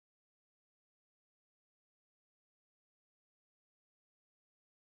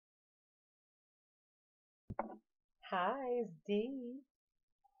Hi, it's Dee.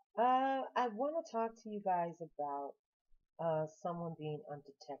 I want to talk to you guys about someone being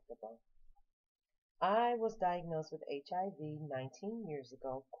undetectable. I was diagnosed with HIV 19 years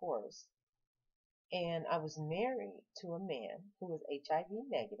ago, of course, and I was married to a man who was HIV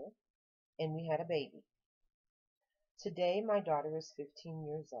negative, and we had a baby. Today, my daughter is 15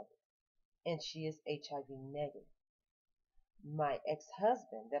 years old, and she is HIV negative. My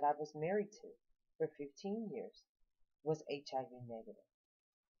ex-husband that I was married to for 15 years was HIV negative.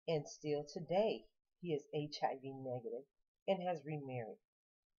 And still today, he is HIV negative and has remarried.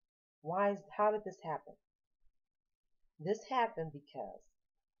 How did this happen? This happened because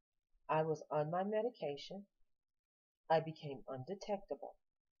I was on my medication. I became undetectable.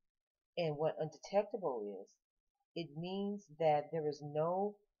 And what undetectable is, it means that there is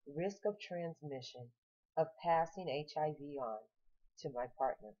no risk of transmission of passing HIV on to my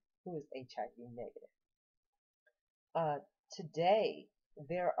partner who is HIV negative. Uh, Today,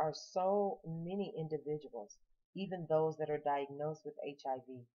 there are so many individuals, even those that are diagnosed with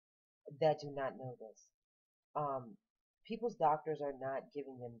HIV, that do not know this. Um, People's doctors are not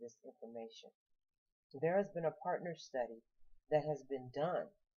giving them this information. There has been a partner study that has been done,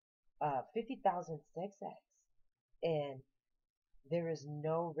 50,000 sex acts, and there is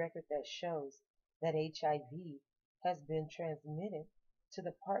no record that shows that HIV has been transmitted to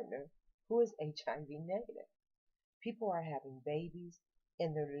the partner who is HIV negative. People are having babies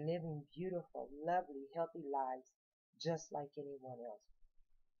and they're living beautiful, lovely, healthy lives just like anyone else.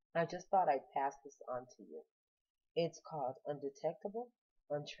 I just thought I'd pass this on to you. It's called undetectable,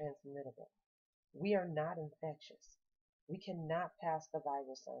 untransmittable. We are not infectious. We cannot pass the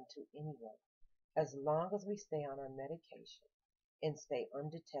virus on to anyone as long as we stay on our medication and stay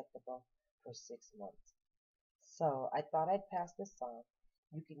undetectable for 6 months. So I thought I'd pass this on.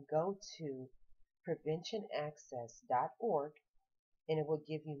 You can go to preventionaccess.org and it will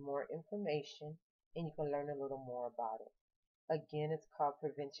give you more information and you can learn a little more about it. Again, it's called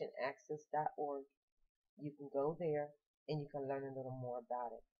preventionaccess.org. You can go there and you can learn a little more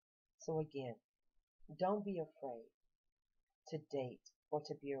about it. So again, don't be afraid to date or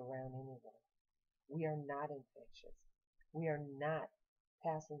to be around anyone. We are not infectious. We are not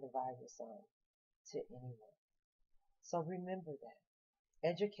passing the virus on to anyone. So remember that.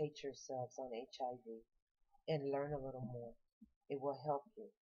 Educate yourselves on HIV and learn a little more. It will help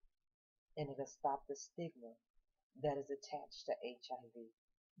you and it'll stop the stigma that is attached to HIV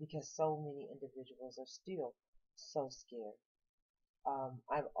because so many individuals are still so scared.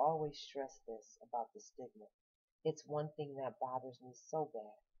 I've always stressed this about the stigma. It's one thing that bothers me so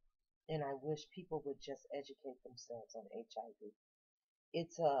bad, and I wish people would just educate themselves on HIV.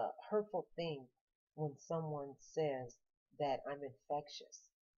 It's a hurtful thing when someone says that I'm infectious.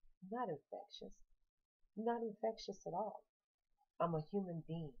 I'm not infectious. I'm not infectious at all. I'm a human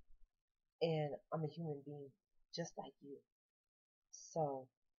being, and I'm a human being just like you. So,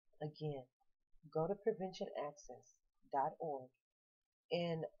 again, go to preventionaccess.org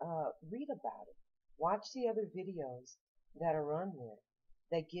and read about it. Watch the other videos that are on there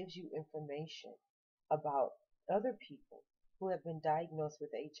that gives you information about other people who have been diagnosed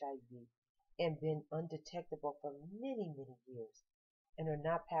with HIV and been undetectable for many, many years and are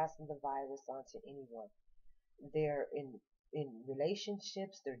not passing the virus on to anyone. They're in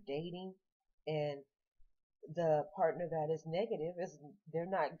relationships, they're dating, and the partner that is negative is they're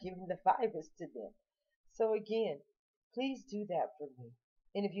not giving the virus to them. So again, please do that for me.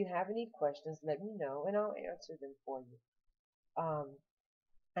 And if you have any questions, let me know and I'll answer them for you. Um,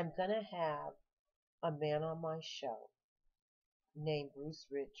 I'm gonna have a man on my show named Bruce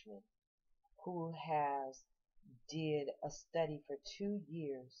Richmond who has did a study for 2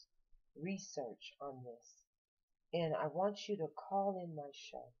 years research on this. And I want you to call in my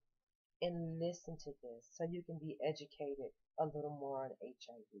show and listen to this so you can be educated a little more on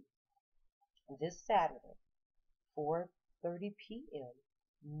HIV. This Saturday, 4:30 p.m.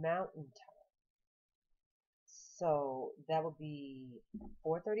 Mountain Time. So that will be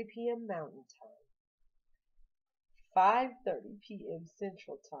 4:30 p.m. Mountain Time, 5:30 p.m.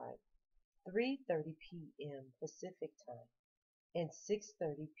 Central Time, 3:30 p.m. Pacific Time, and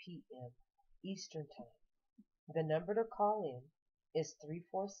 6:30 p.m. Eastern Time. The number to call in is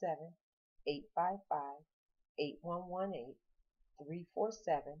 347-855-8118,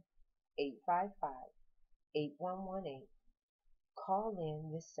 347-855-8118. Call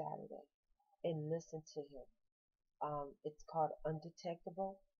in this Saturday and listen to him. It's called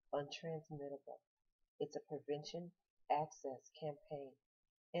Undetectable, Untransmittable. It's a prevention access campaign.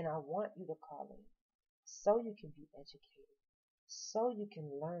 And I want you to call in so you can be educated, so you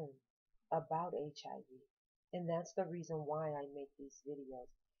can learn about HIV, And that's the reason why I make these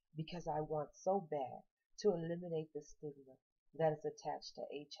videos, because I want so bad to eliminate the stigma that is attached to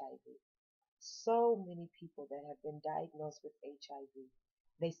HIV. So many people that have been diagnosed with HIV,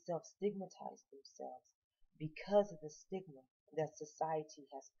 they self-stigmatize themselves because of the stigma that society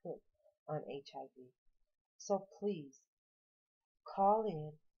has put on HIV. So please call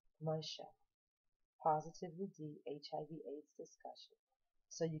in my show, Positively D HIV/AIDS Discussion,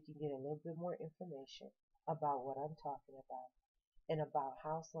 so you can get a little bit more information about what I'm talking about and about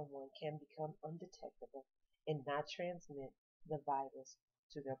how someone can become undetectable and not transmit the virus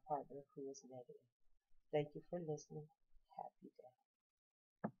to their partner who is negative. Thank you for listening. Happy day.